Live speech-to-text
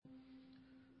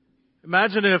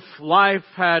Imagine if life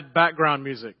had background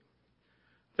music.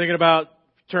 Thinking about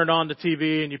turned on the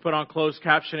TV and you put on closed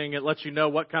captioning, it lets you know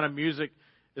what kind of music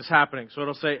is happening. So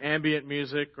it'll say ambient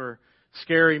music or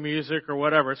scary music or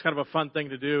whatever. It's kind of a fun thing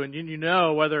to do. And you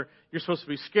know whether you're supposed to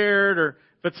be scared or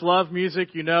if it's love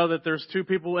music, you know that there's two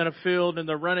people in a field and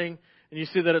they're running and you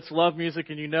see that it's love music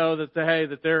and you know that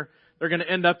they're going to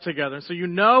end up together. And so you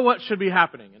know what should be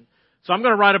happening. And so I'm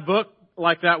going to write a book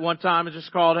like that one time. It's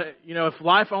just called, if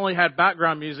life only had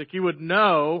background music, you would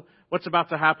know what's about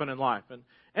to happen in life. And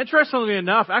interestingly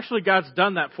enough, actually God's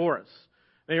done that for us.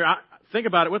 Think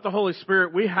about it. With the Holy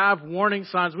Spirit, we have warning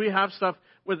signs. We have stuff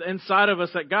inside of us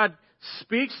that God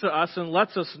speaks to us and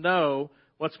lets us know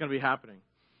what's going to be happening.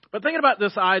 But thinking about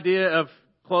this idea of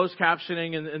closed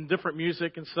captioning and different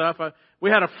music and stuff,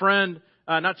 we had a friend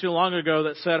not too long ago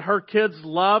that said her kids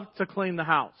love to clean the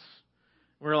house.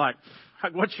 We were like,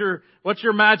 what's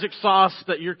your magic sauce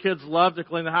that your kids love to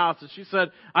clean the house? And she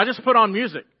said, I just put on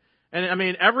music.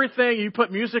 And everything, you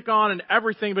put music on and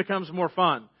everything becomes more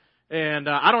fun. And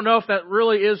I don't know if that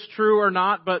really is true or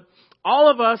not, but all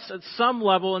of us at some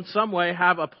level, in some way,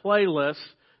 have a playlist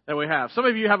that we have. Some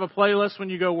of you have a playlist when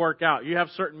you go work out. You have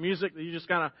certain music that you just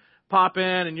kind of pop in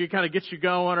and you kind of get you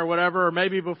going or whatever. Or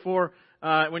maybe before,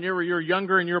 when you were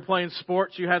younger and you were playing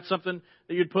sports, you had something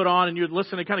that you'd put on and you'd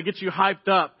listen to kind of get you hyped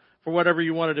up for whatever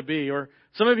you wanted to be. Or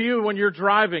some of you, when you're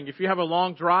driving, if you have a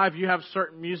long drive, you have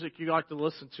certain music you like to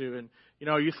listen to. And,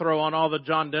 you throw on all the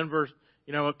John Denver,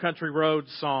 country road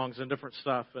songs and different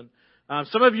stuff. And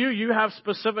some of you have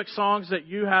specific songs that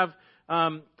you have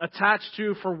attached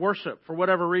to for worship for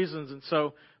whatever reasons. And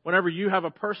so whenever you have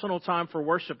a personal time for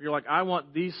worship, you're like, I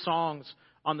want these songs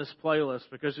on this playlist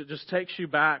because it just takes you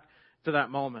back to that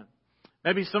moment.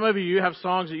 Maybe some of you have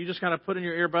songs that you just kind of put in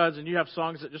your earbuds and you have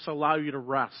songs that just allow you to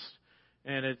rest.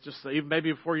 And it just, even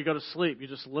maybe before you go to sleep, you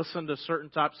just listen to certain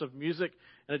types of music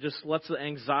and it just lets the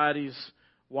anxieties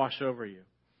wash over you.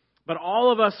 But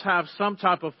all of us have some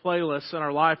type of playlist in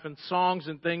our life and songs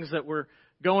and things that were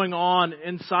going on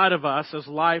inside of us as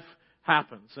life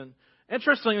happens. And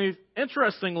interestingly,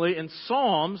 in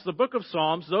Psalms, the book of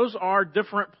Psalms, those are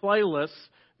different playlists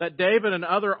that David and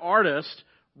other artists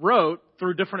wrote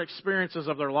through different experiences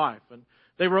of their life. And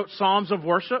they wrote psalms of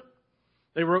worship.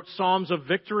 They wrote psalms of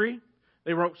victory.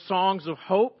 They wrote songs of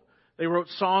hope. They wrote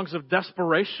songs of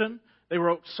desperation. They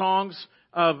wrote songs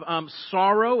of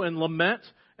sorrow and lament.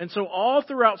 And so all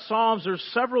throughout Psalms, there's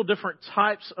several different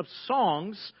types of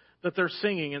songs that they're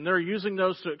singing. And they're using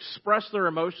those to express their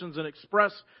emotions and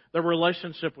express their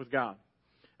relationship with God.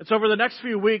 And so over the next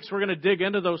few weeks, we're going to dig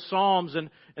into those Psalms and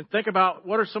think about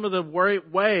what are some of the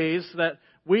ways that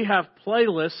we have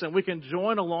playlists and we can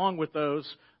join along with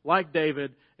those like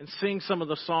David and sing some of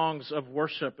the songs of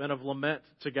worship and of lament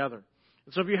together.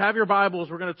 And so if you have your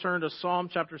Bibles, we're going to turn to Psalm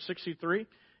chapter 63. If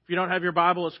you don't have your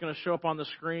Bible, it's going to show up on the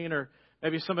screen, or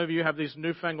maybe some of you have these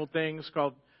newfangled things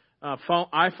called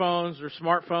iPhones or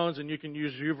smartphones, and you can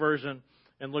use YouVersion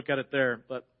and look at it there.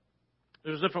 But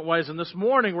there's different ways. And this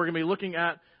morning, we're going to be looking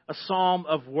at a psalm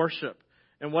of worship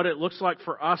and what it looks like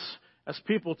for us as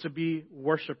people to be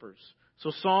worshipers.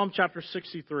 So Psalm chapter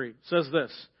 63 says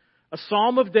this, a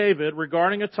psalm of David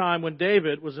regarding a time when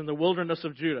David was in the wilderness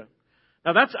of Judah.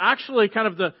 Now that's actually kind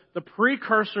of the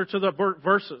precursor to the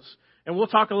verses. And we'll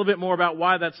talk a little bit more about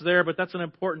why that's there, but that's an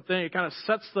important thing. It kind of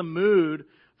sets the mood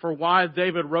for why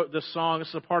David wrote this song. This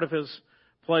is a part of his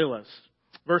playlist.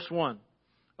 Verse 1.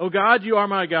 O God, you are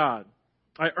my God.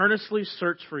 I earnestly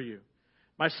search for you.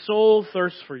 My soul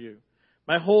thirsts for you.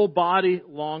 My whole body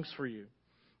longs for you.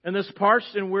 In this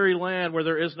parched and weary land where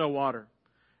there is no water.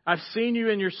 I've seen you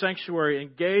in your sanctuary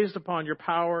and gazed upon your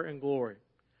power and glory.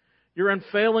 Your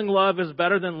unfailing love is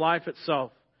better than life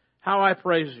itself. How I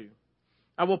praise you.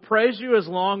 I will praise you as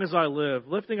long as I live,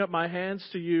 lifting up my hands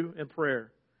to you in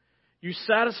prayer. You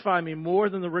satisfy me more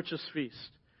than the richest feast.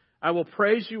 I will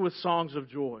praise you with songs of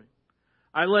joy.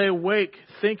 I lay awake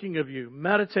thinking of you,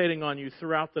 meditating on you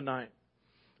throughout the night,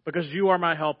 because you are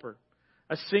my helper.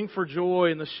 I sing for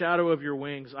joy in the shadow of your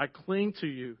wings. I cling to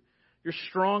you. Your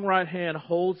strong right hand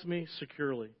holds me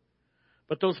securely.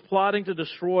 But those plotting to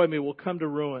destroy me will come to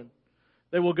ruin.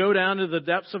 They will go down to the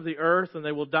depths of the earth, and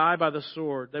they will die by the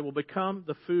sword. They will become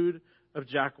the food of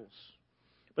jackals.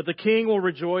 But the king will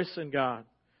rejoice in God,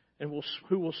 and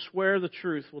who will swear the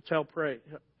truth will tell praise.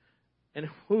 And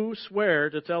who swear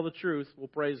to tell the truth will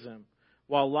praise Him,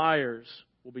 while liars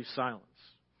will be silenced.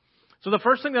 So the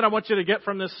first thing that I want you to get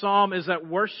from this psalm is that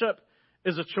worship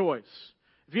is a choice.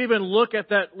 If you even look at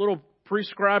that little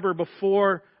prescriber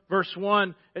before verse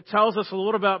 1, it tells us a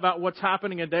little bit about what's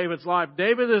happening in David's life.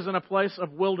 David is in a place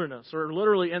of wilderness, or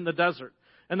literally in the desert.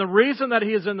 And the reason that he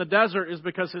is in the desert is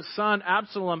because his son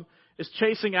Absalom is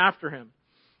chasing after him.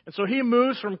 And so he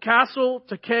moves from castle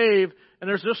to cave, and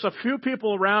there's just a few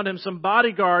people around him, some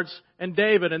bodyguards and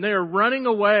David, and they are running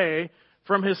away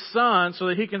from his son so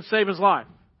that he can save his life.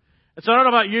 And so I don't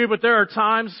know about you, but there are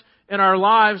times in our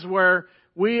lives where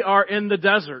we are in the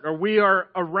desert or we are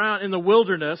around in the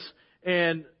wilderness,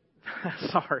 and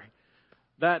sorry,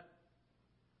 that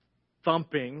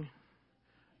thumping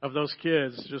of those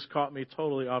kids just caught me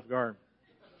totally off guard.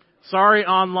 Sorry,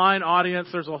 online audience,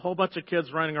 there's a whole bunch of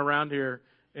kids running around here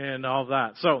and all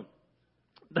that. So,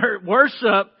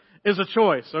 worship is a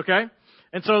choice, okay?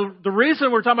 And so the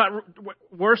reason we're talking about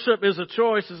worship is a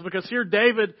choice is because here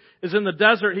David is in the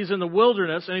desert, he's in the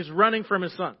wilderness, and he's running from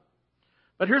his son.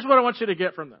 But here's what I want you to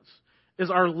get from this, is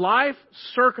our life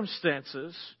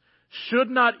circumstances should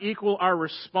not equal our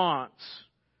response,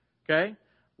 okay?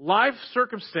 Life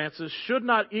circumstances should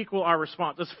not equal our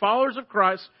response. As followers of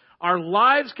Christ, our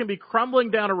lives can be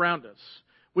crumbling down around us.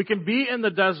 We can be in the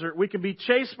desert. We can be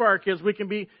chased by our kids. We can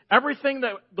be everything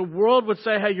that the world would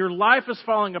say, hey, your life is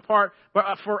falling apart. But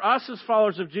for us as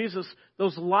followers of Jesus,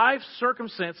 those life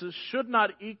circumstances should not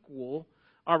equal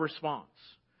our response.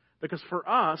 Because for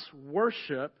us,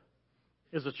 worship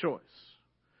is a choice.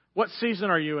 What season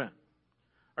are you in?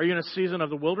 Are you in a season of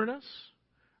the wilderness?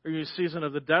 Are you in a season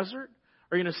of the desert?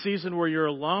 Are you in a season where you're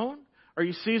alone? Are you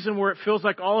in a season where it feels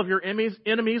like all of your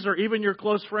enemies or even your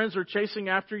close friends are chasing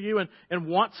after you and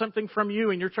want something from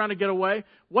you and you're trying to get away?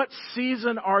 What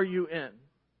season are you in?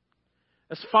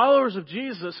 As followers of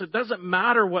Jesus, it doesn't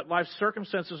matter what life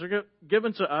circumstances are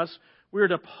given to us. We are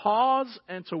to pause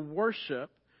and to worship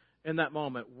in that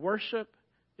moment. Worship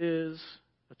is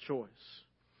a choice.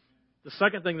 The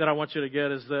second thing that I want you to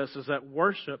get is this, is that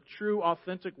worship, true,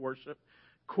 authentic worship,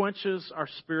 quenches our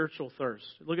spiritual thirst.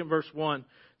 Look at verse 1. It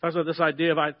talks about this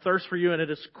idea of I thirst for you, and it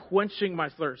is quenching my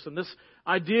thirst. And this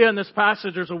idea in this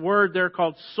passage, there's a word there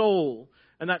called soul.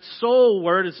 And that soul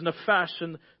word is nephesh.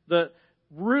 And the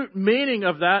root meaning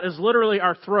of that is literally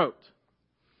our throat.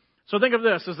 So think of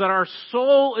this, is that our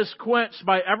soul is quenched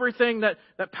by everything that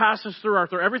passes through our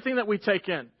throat, everything that we take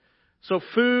in. So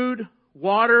food,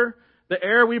 water, the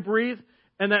air we breathe,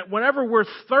 and that whenever we're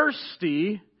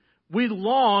thirsty, we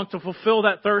long to fulfill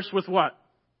that thirst with what?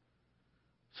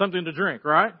 Something to drink,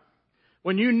 right?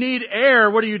 When you need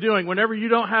air, what are you doing? Whenever you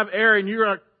don't have air and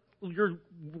you're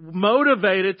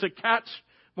motivated to catch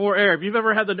more air. If you've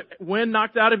ever had the wind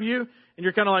knocked out of you and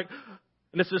you're kind of like,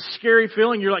 and it's a scary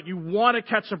feeling, you're like, you want to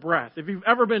catch a breath. If you've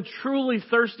ever been truly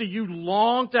thirsty, you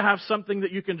long to have something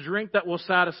that you can drink that will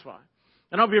satisfy.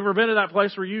 I don't know if you've ever been to that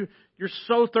place where you're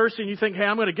so thirsty and you think, hey,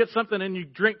 I'm going to get something, and you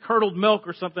drink curdled milk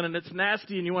or something and it's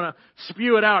nasty and you want to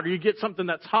spew it out, or you get something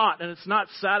that's hot and it's not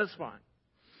satisfying.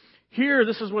 Here,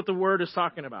 this is what the word is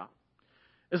talking about,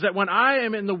 is that when I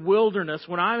am in the wilderness,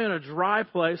 when I'm in a dry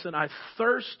place and I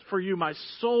thirst for you, my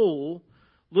soul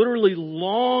literally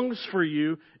longs for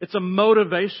you. It's a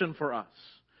motivation for us.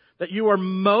 That you are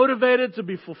motivated to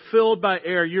be fulfilled by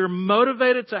air. You're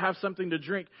motivated to have something to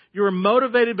drink. You are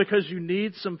motivated because you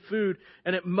need some food.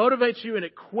 And it motivates you and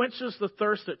it quenches the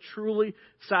thirst that truly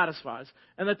satisfies.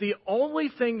 And that the only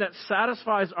thing that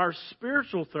satisfies our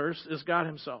spiritual thirst is God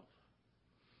Himself.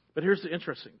 But here's the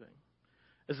interesting thing,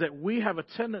 is that we have a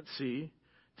tendency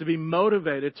to be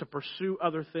motivated to pursue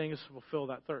other things to fulfill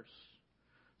that thirst.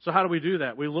 So how do we do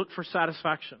that? We look for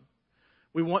satisfaction.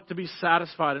 We want to be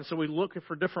satisfied, and so we look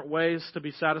for different ways to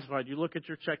be satisfied. You look at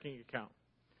your checking account.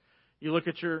 You look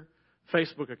at your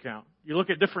Facebook account. You look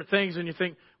at different things and you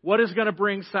think, what is going to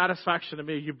bring satisfaction to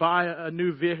me? You buy a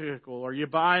new vehicle, or you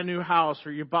buy a new house,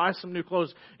 or you buy some new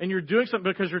clothes, and you're doing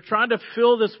something because you're trying to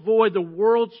fill this void, the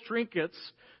world's trinkets,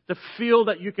 to feel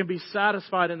that you can be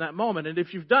satisfied in that moment. And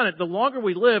if you've done it, the longer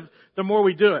we live, the more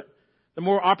we do it. The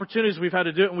more opportunities we've had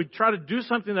to do it, and we try to do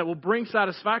something that will bring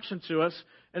satisfaction to us,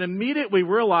 and immediately we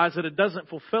realize that it doesn't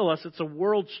fulfill us. It's a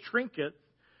world's trinket,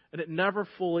 and it never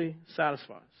fully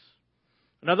satisfies.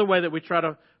 Another way that we try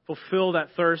to fulfill that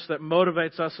thirst that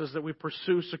motivates us is that we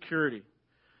pursue security.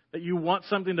 That you want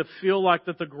something to feel like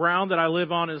that the ground that I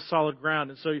live on is solid ground.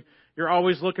 And so you're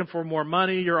always looking for more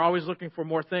money. You're always looking for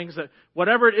more things, that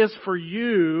whatever it is for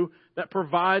you that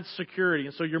provides security.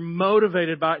 And so you're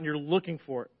motivated by it and you're looking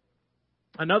for it.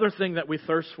 Another thing that we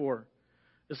thirst for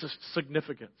is the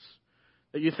significance.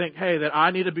 That you think, hey, that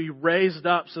I need to be raised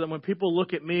up so that when people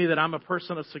look at me, that I'm a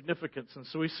person of significance. And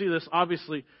so we see this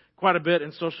obviously quite a bit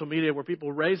in social media, where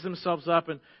people raise themselves up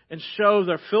and show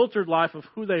their filtered life of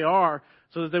who they are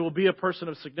so that they will be a person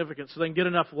of significance. So they can get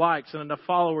enough likes and enough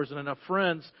followers and enough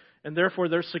friends, and therefore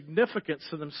their significance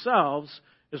to themselves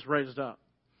is raised up.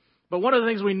 But one of the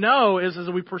things we know is as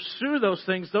we pursue those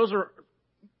things, those are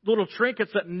little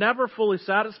trinkets that never fully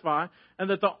satisfy, and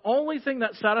that the only thing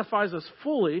that satisfies us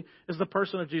fully is the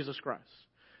person of Jesus Christ.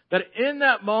 That in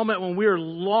that moment when we are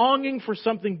longing for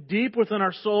something deep within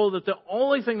our soul, that the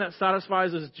only thing that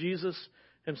satisfies is Jesus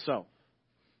himself.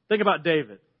 Think about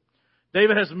David.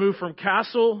 David has moved from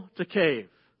castle to cave.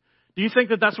 Do you think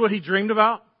that that's what he dreamed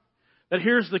about? That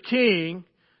here's the king,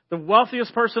 the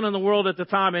wealthiest person in the world at the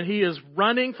time, and he is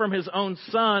running from his own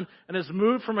son and has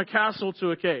moved from a castle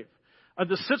to a cave.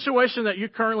 The situation that you're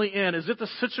currently in, is it the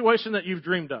situation that you've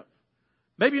dreamed of?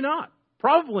 Maybe not.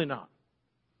 Probably not.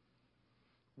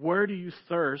 Where do you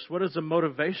thirst? What does the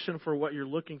motivation for what you're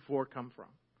looking for come from?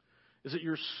 Is it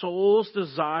your soul's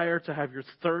desire to have your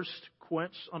thirst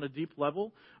quenched on a deep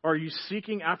level? Or are you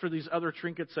seeking after these other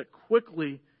trinkets that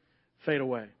quickly fade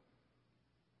away?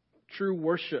 True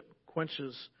worship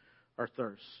quenches our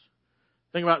thirst.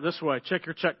 Think about it this way. Check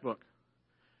your checkbook.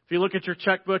 If you look at your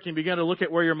checkbook and begin to look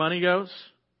at where your money goes,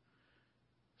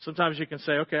 sometimes you can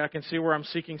say, okay, I can see where I'm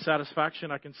seeking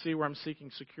satisfaction. I can see where I'm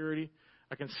seeking security.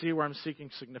 I can see where I'm seeking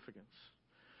significance.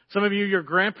 Some of you, you're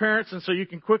grandparents, and so you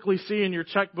can quickly see in your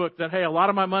checkbook that, hey, a lot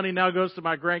of my money now goes to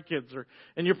my grandkids,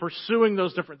 and you're pursuing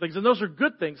those different things. And those are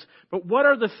good things. But what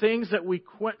are the things that we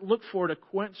look for to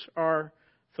quench our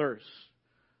thirst?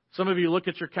 Some of you look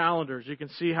at your calendars. You can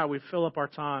see how we fill up our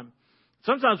time.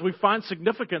 Sometimes we find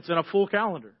significance in a full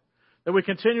calendar. That we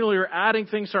continually are adding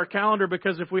things to our calendar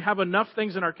because if we have enough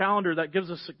things in our calendar, that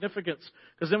gives us significance.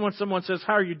 Because then when someone says,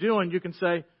 how are you doing? You can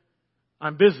say,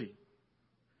 I'm busy.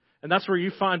 And that's where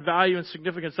you find value and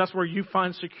significance. That's where you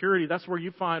find security. That's where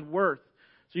you find worth.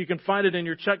 So you can find it in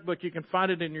your checkbook. You can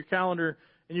find it in your calendar.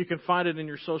 And you can find it in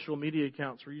your social media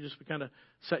accounts where you just kind of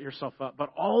set yourself up.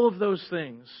 But all of those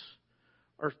things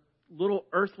are little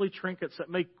earthly trinkets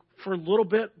that may, for a little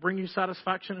bit, bring you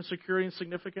satisfaction and security and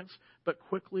significance, but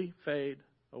quickly fade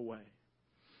away.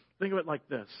 Think of it like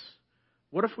this.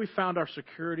 What if we found our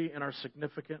security and our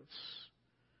significance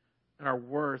and our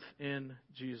worth in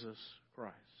Jesus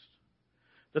Christ?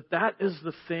 That is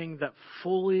the thing that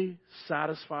fully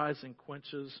satisfies and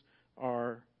quenches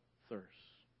our thirst.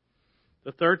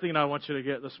 The third thing I want you to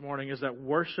get this morning is that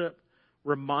worship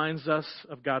reminds us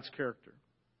of God's character.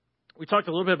 We talked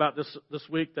a little bit about this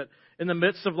week, that in the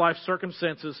midst of life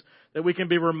circumstances, that we can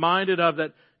be reminded of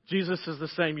that Jesus is the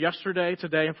same yesterday,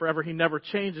 today, and forever. He never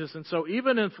changes. And so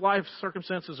even if life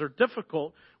circumstances are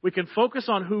difficult, we can focus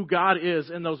on who God is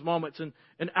in those moments in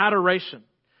adoration.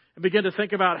 And begin to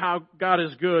think about how God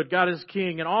is good, God is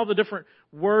king, and all the different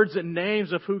words and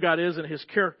names of who God is and His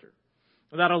character.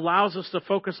 And that allows us to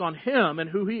focus on Him and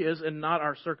who He is and not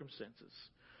our circumstances.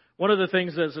 One of the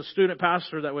things as a student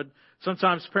pastor that would,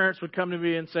 sometimes parents would come to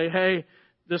me and say, hey,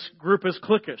 this group is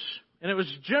cliquish. And it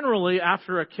was generally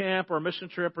after a camp or a mission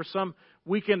trip or some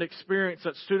weekend experience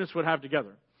that students would have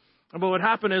together. And what would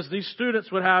happen is these students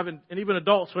would have, and even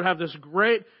adults would have this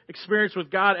great experience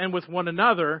with God and with one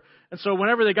another. And so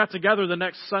whenever they got together the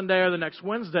next Sunday or the next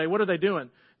Wednesday, what are they doing?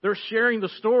 They're sharing the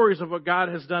stories of what God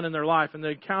has done in their life and the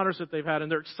encounters that they've had. And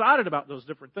they're excited about those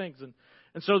different things.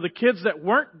 And so the kids that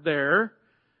weren't there,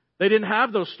 they didn't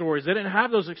have those stories. They didn't have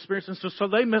those experiences. So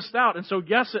they missed out. And so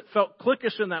yes, it felt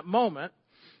cliquish in that moment.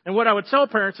 And what I would tell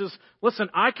parents is, listen,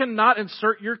 I cannot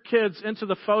insert your kids into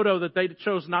the photo that they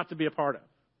chose not to be a part of.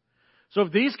 So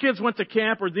if these kids went to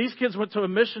camp or these kids went to a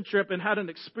mission trip and had an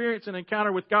experience and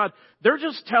encounter with God, they're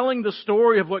just telling the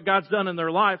story of what God's done in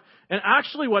their life. And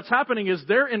actually what's happening is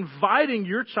they're inviting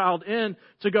your child in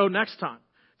to go next time,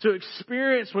 to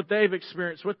experience what they've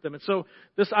experienced with them. And so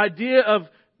this idea of,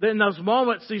 in those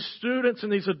moments, these students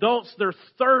and these adults, their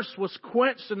thirst was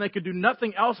quenched and they could do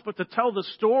nothing else but to tell the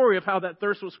story of how that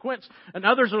thirst was quenched. And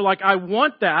others are like, I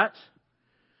want that.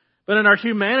 But in our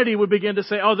humanity, we begin to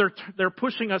say, oh, they're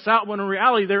pushing us out, when in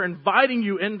reality, they're inviting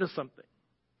you into something.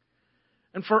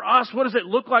 And for us, what does it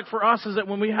look like for us is that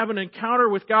when we have an encounter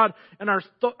with God and our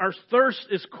thirst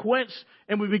is quenched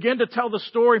and we begin to tell the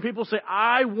story, people say,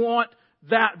 I want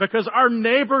that, because our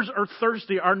neighbors are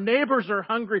thirsty, our neighbors are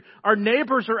hungry, our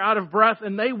neighbors are out of breath,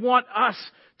 and they want us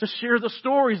to share the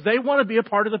stories. They want to be a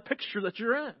part of the picture that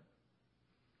you're in.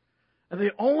 And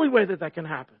the only way that can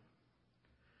happen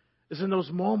is in those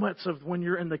moments of when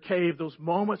you're in the cave, those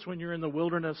moments when you're in the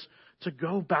wilderness, to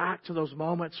go back to those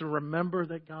moments and remember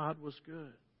that God was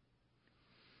good.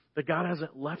 That God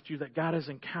hasn't left you, that God has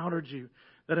encountered you,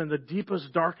 that in the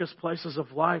deepest, darkest places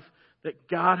of life, that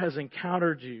God has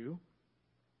encountered you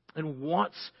and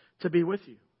wants to be with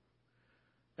you.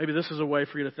 Maybe this is a way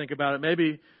for you to think about it.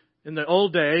 Maybe in the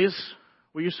old days,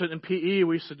 in PE,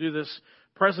 we used to do this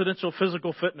presidential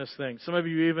physical fitness thing. Some of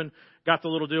you even got the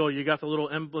little deal. You got the little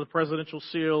emblem, the presidential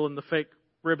seal and the fake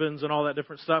ribbons and all that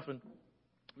different stuff. And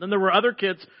Then there were other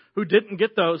kids who didn't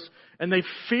get those, and they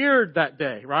feared that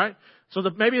day, right? So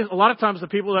maybe a lot of times the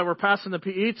people that were passing the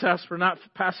PE test were not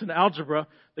passing algebra.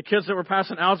 The kids that were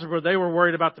passing algebra, they were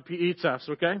worried about the PE test,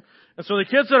 okay? And so the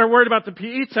kids that are worried about the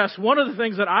PE test, one of the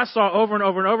things that I saw over and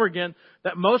over and over again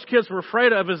that most kids were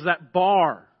afraid of is that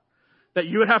bar that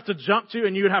you would have to jump to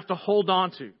and you would have to hold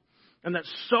on to. And that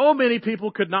so many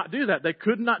people could not do that. They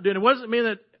could not do it. It wasn't mean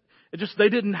that they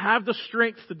didn't have the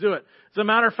strength to do it. As a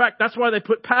matter of fact, that's why they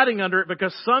put padding under it,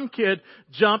 because some kid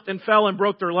jumped and fell and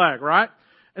broke their leg, right?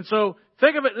 And so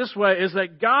think of it this way, is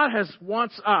that God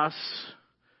wants us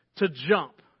to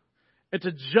jump. And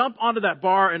to jump onto that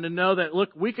bar and to know that,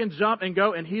 look, we can jump and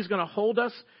go and He's going to hold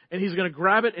us and He's going to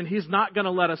grab it and He's not going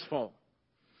to let us fall.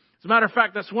 As a matter of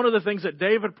fact, that's one of the things that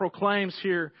David proclaims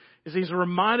here, is he's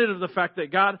reminded of the fact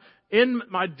that God, in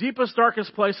my deepest,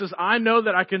 darkest places, I know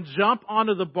that I can jump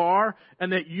onto the bar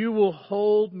and that you will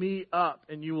hold me up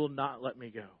and you will not let me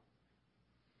go.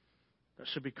 That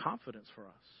should be confidence for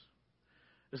us,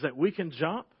 is that we can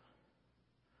jump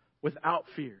without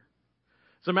fear.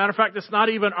 As a matter of fact, it's not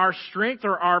even our strength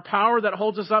or our power that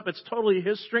holds us up. It's totally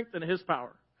His strength and His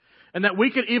power. And that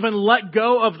we could even let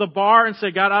go of the bar and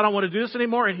say, God, I don't want to do this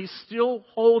anymore. And He still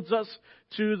holds us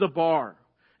to the bar.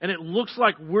 And it looks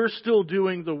like we're still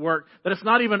doing the work. That it's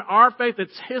not even our faith,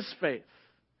 it's His faith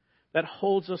that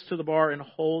holds us to the bar and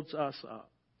holds us up.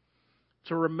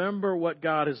 To remember what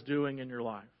God is doing in your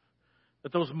life.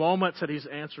 That those moments that He's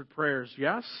answered prayers,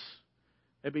 yes.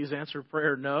 Maybe He's answered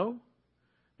prayer, no.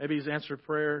 Maybe He's answered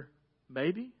prayer,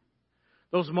 maybe.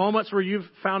 Those moments where you've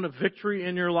found a victory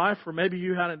in your life, or maybe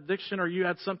you had an addiction or you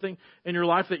had something in your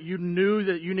life that you knew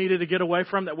that you needed to get away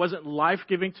from that wasn't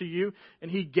life-giving to you, and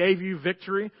He gave you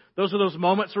victory. Those are those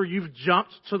moments where you've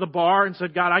jumped to the bar and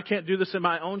said, God, I can't do this in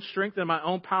my own strength, in my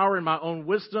own power, in my own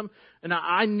wisdom, and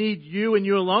I need You and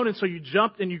You alone. And so you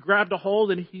jumped and you grabbed a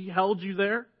hold and He held you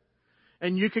there.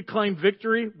 And you could claim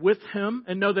victory with Him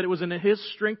and know that it was in His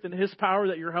strength and His power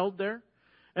that you're held there.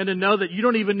 And to know that you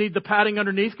don't even need the padding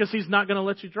underneath because He's not going to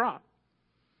let you drop.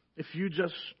 If you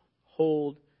just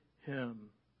hold Him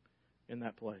in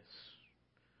that place.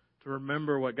 To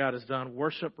remember what God has done.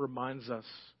 Worship reminds us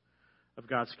of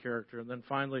God's character. And then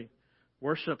finally,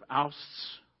 worship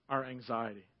ousts our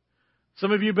anxiety.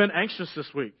 Some of you have been anxious this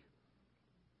week.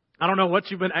 I don't know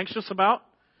what you've been anxious about,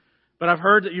 but I've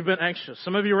heard that you've been anxious.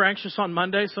 Some of you were anxious on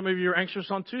Monday. Some of you were anxious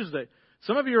on Tuesday.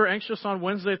 Some of you are anxious on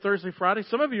Wednesday, Thursday, Friday.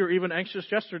 Some of you are even anxious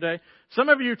yesterday. Some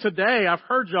of you today, I've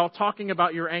heard y'all talking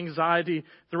about your anxiety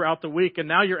throughout the week, and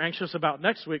now you're anxious about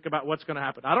next week, about what's going to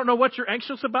happen. I don't know what you're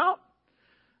anxious about,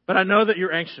 but I know that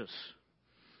you're anxious.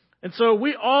 And so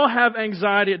we all have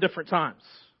anxiety at different times.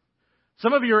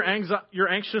 Some of you you're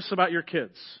anxious about your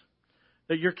kids.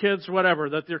 That your kids, whatever,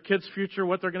 that their kids' future,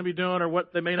 what they're going to be doing, or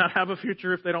what they may not have a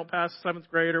future if they don't pass 7th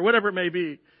grade, or whatever it may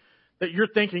be. That you're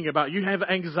thinking about. You have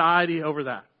anxiety over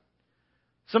that.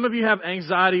 Some of you have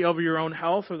anxiety over your own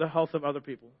health or the health of other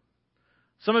people.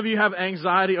 Some of you have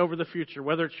anxiety over the future,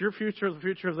 whether it's your future or the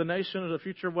future of the nation or the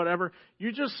future of whatever.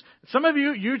 Some of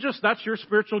you, that's your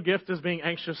spiritual gift, is being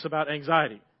anxious about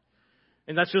anxiety.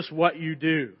 And that's just what you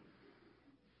do.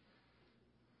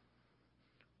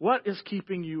 What is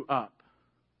keeping you up?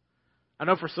 I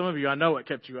know for some of you, I know what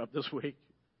kept you up this week.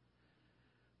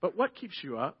 But what keeps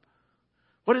you up?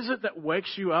 What is it that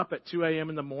wakes you up at 2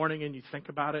 a.m. in the morning and you think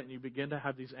about it and you begin to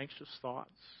have these anxious thoughts?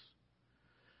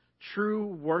 True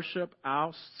worship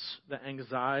ousts the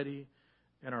anxiety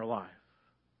in our life.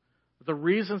 The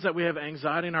reasons that we have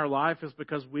anxiety in our life is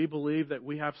because we believe that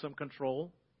we have some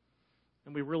control,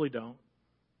 and we really don't.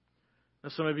 Now,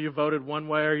 some of you voted one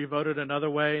way or you voted another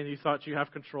way and you thought you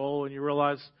have control, and you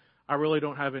realize, I really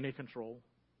don't have any control.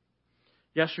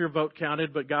 Yes, your vote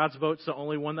counted, but God's vote's the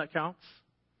only one that counts.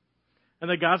 And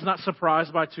that God's not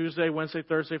surprised by Tuesday, Wednesday,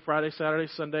 Thursday, Friday, Saturday,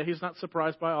 Sunday. He's not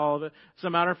surprised by all of it. As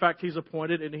a matter of fact, He's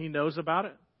appointed and He knows about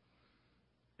it.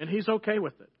 And He's okay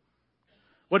with it.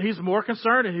 What He's more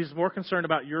concerned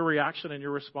about your reaction and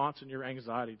your response and your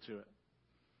anxiety to it.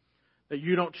 That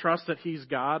you don't trust that He's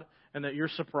God and that you're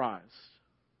surprised.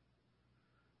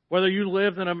 Whether you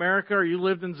lived in America or you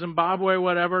lived in Zimbabwe,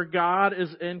 whatever, God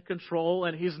is in control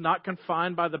and He's not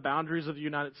confined by the boundaries of the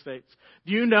United States.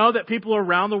 Do you know that people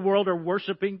around the world are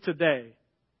worshiping today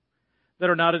that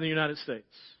are not in the United States?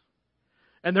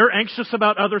 And they're anxious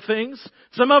about other things.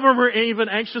 Some of them are even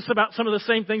anxious about some of the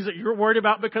same things that you're worried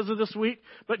about because of this week.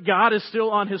 But God is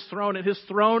still on His throne, and His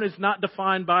throne is not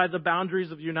defined by the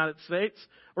boundaries of the United States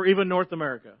or even North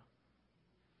America.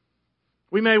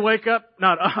 We may wake up,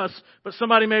 not us, but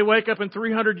somebody may wake up in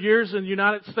 300 years in the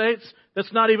United States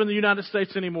that's not even the United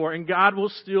States anymore, and God will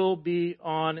still be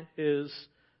on His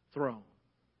throne.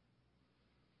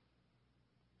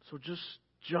 So just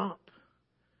jump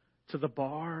to the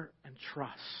bar and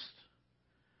trust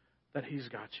that He's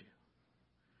got you.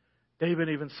 David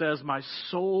even says, my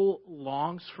soul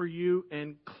longs for you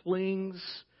and clings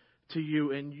to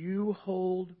you, and you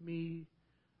hold me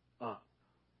up.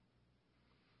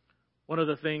 One of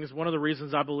the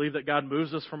reasons I believe that God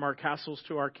moves us from our castles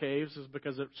to our caves is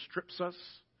because it strips us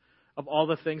of all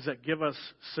the things that give us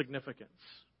significance,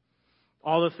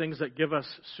 all the things that give us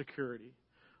security,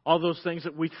 all those things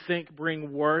that we think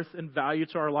bring worth and value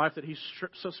to our life, that He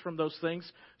strips us from those things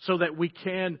so that we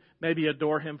can maybe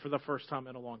adore Him for the first time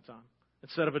in a long time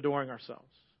instead of adoring ourselves.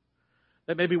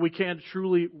 That maybe we can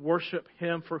truly worship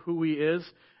Him for who He is,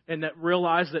 and that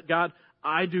realize that, God,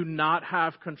 I do not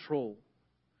have control.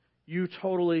 You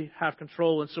totally have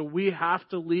control. And so we have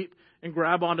to leap and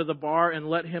grab onto the bar and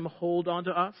let Him hold onto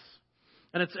us.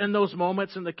 And it's in those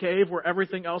moments in the cave where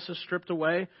everything else is stripped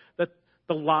away that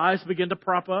the lies begin to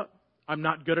prop up. I'm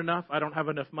not good enough. I don't have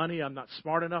enough money. I'm not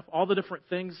smart enough. All the different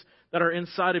things that are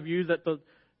inside of you that the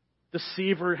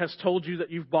deceiver has told you that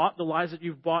you've bought, the lies that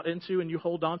you've bought into and you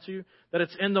hold on to, that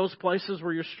it's in those places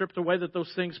where you're stripped away that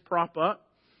those things prop up.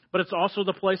 But it's also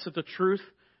the place that the truth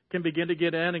can begin to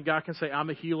get in, and God can say, I'm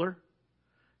a healer.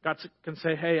 God can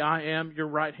say, hey, I am your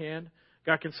right hand.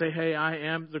 God can say, hey, I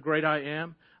am the great I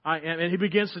am. I am. And He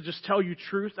begins to just tell you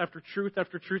truth after truth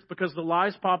after truth, because the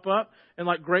lies pop up, and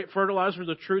like great fertilizer,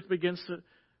 the truth begins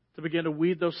to begin to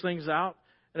weed those things out.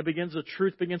 And the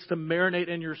truth begins to marinate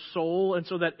in your soul. And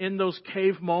so that in those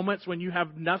cave moments when you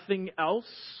have nothing else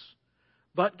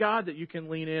but God, that you can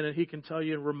lean in and He can tell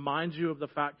you and remind you of the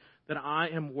fact that I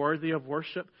am worthy of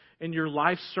worship. And your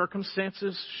life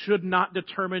circumstances should not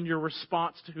determine your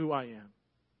response to who I am.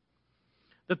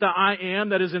 That the I am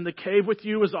that is in the cave with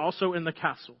you is also in the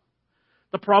castle.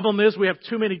 The problem is we have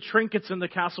too many trinkets in the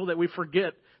castle that we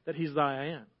forget that He's the I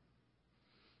am.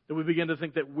 That we begin to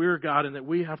think that we're God and that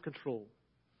we have control.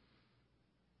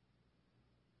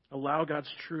 Allow God's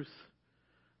truth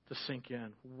to sink in.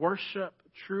 Worship,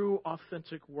 true,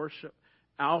 authentic worship,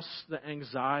 oust the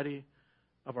anxiety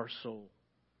of our soul.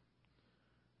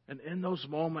 And in those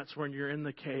moments when you're in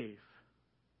the cave,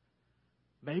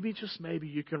 maybe, just maybe,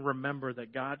 you can remember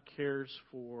that God cares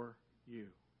for you.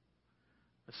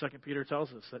 As 2 Peter tells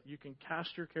us, that you can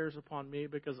cast your cares upon me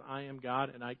because I am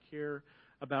God and I care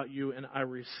about you and I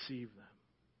receive them.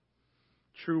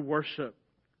 True worship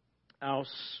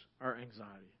ousts our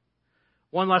anxiety.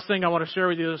 One last thing I want to share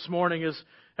with you this morning is,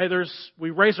 hey,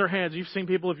 we raise our hands. You've seen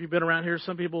people, if you've been around here,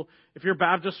 some people, if you're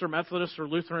Baptist or Methodist or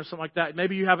Lutheran or something like that,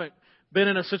 maybe you haven't been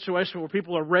in a situation where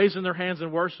people are raising their hands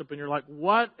in worship and you're like,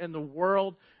 what in the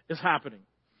world is happening?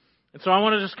 And so I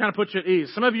want to just kind of put you at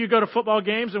ease. Some of you go to football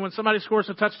games, and when somebody scores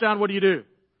a touchdown, what do?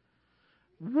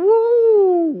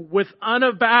 Woo! With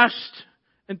unabashed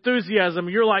enthusiasm,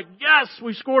 you're like, yes,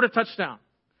 we scored a touchdown.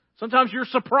 Sometimes you're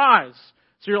surprised.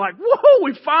 So you're like, woohoo,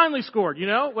 we finally scored,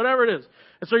 whatever it is.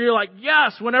 And so you're like,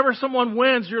 yes, whenever someone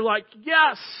wins, you're like,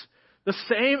 yes. The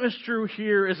same is true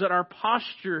here, is that our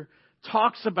posture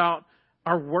talks about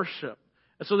our worship.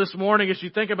 And so this morning, as you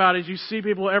think about it, as you see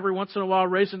people every once in a while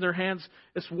raising their hands,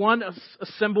 it's one, a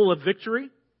symbol of victory.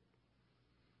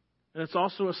 And it's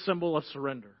also a symbol of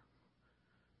surrender.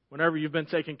 Whenever you've been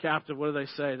taken captive, what do they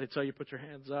say? They tell you, put your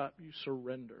hands up, you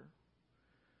surrender.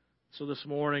 So this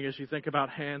morning, as you think about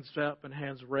hands up and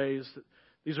hands raised,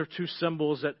 these are two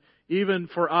symbols that even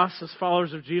for us as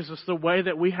followers of Jesus, the way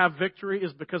that we have victory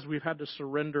is because we've had to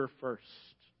surrender first.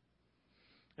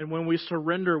 And when we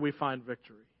surrender, we find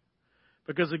victory.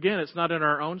 Because again, it's not in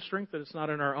our own strength, it's not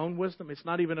in our own wisdom, it's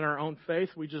not even in our own faith.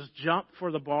 We just jump for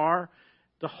the bar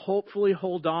to hopefully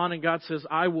hold on. And God says,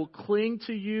 I will cling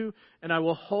to you and I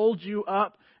will hold you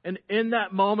up. And in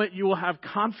that moment, you will have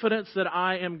confidence that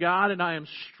I am God and I am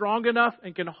strong enough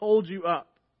and can hold you up.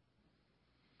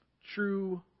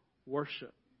 True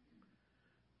worship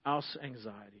ousts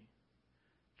anxiety.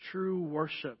 True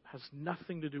worship has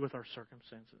nothing to do with our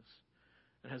circumstances.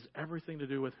 It has everything to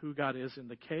do with who God is in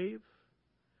the cave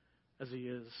as He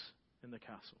is in the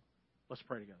castle. Let's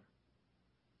pray together.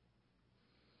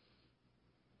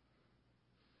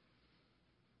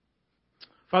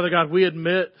 Father God, we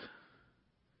admit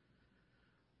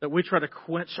that we try to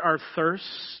quench our thirst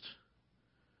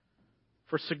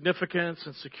for significance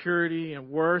and security and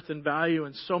worth and value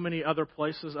in so many other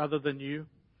places other than you.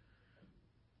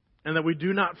 And that we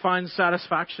do not find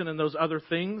satisfaction in those other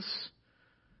things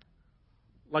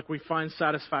like we find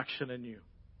satisfaction in you.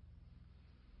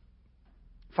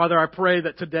 Father, I pray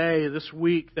that today, this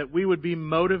week, that we would be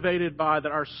motivated by,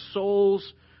 that our souls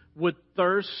would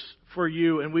thirst for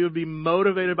you, and we would be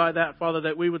motivated by that, Father,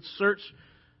 that we would search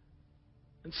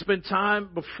and spend time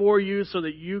before you so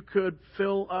that you could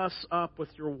fill us up with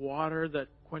your water that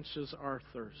quenches our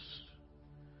thirst,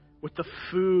 with the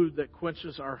food that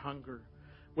quenches our hunger,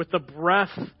 with the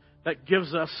breath that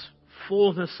gives us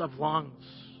fullness of lungs,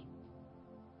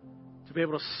 to be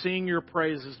able to sing your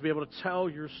praises, to be able to tell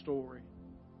your story.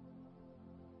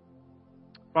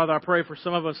 Father, I pray for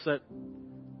some of us that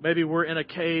maybe we're in a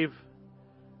cave,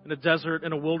 in a desert,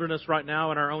 in a wilderness right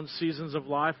now in our own seasons of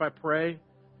life. I pray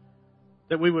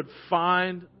that we would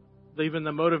find even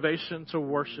the motivation to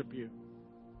worship you.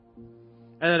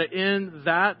 And that in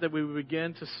that we would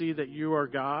begin to see that you are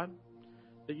God,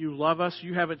 that you love us.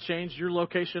 You haven't changed. Your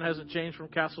location hasn't changed from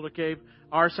castle to cave.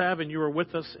 Ours have, and you are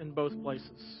with us in both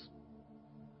places.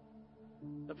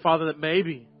 That, Father, that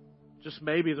maybe, just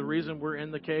maybe, the reason we're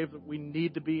in the cave, that we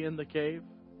need to be in the cave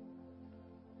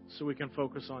so we can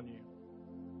focus on you.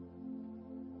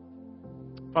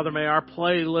 Father, may our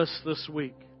playlist this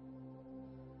week,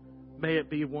 may it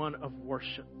be one of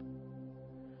worship.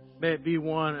 May it be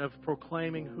one of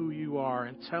proclaiming who you are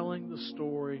and telling the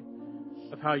story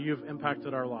of how you've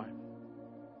impacted our life.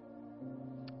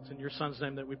 It's in your Son's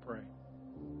name that we pray.